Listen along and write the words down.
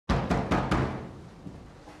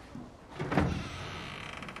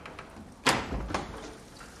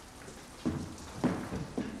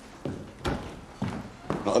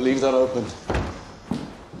I'll leave that open.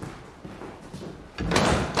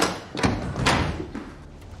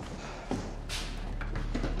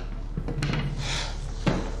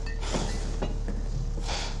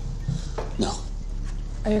 No.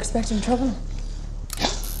 Are you expecting trouble? Yeah.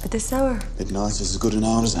 At this hour? Midnight is as good an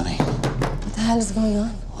hour as any. What the hell is going on?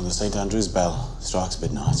 When the St. Andrew's bell strikes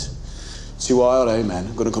midnight, 2 IRA men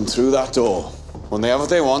are going to come through that door. When they have what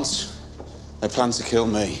they want, they plan to kill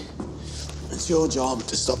me. It's your job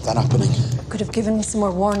to stop that happening. Could have given me some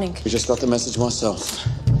more warning. I just got the message myself.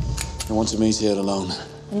 I want to meet here alone.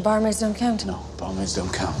 And barmaids don't count? No, barmaids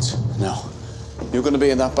don't count. No. You're going to be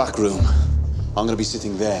in that back room. I'm going to be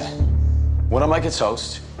sitting there. When I make a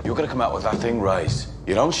toast, you're going to come out with that thing raised.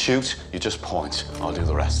 You don't shoot, you just point. I'll do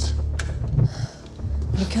the rest.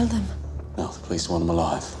 You killed him? No, the police want him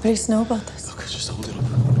alive. Police know about this. Look, just hold it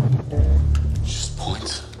up. Just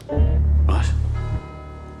point.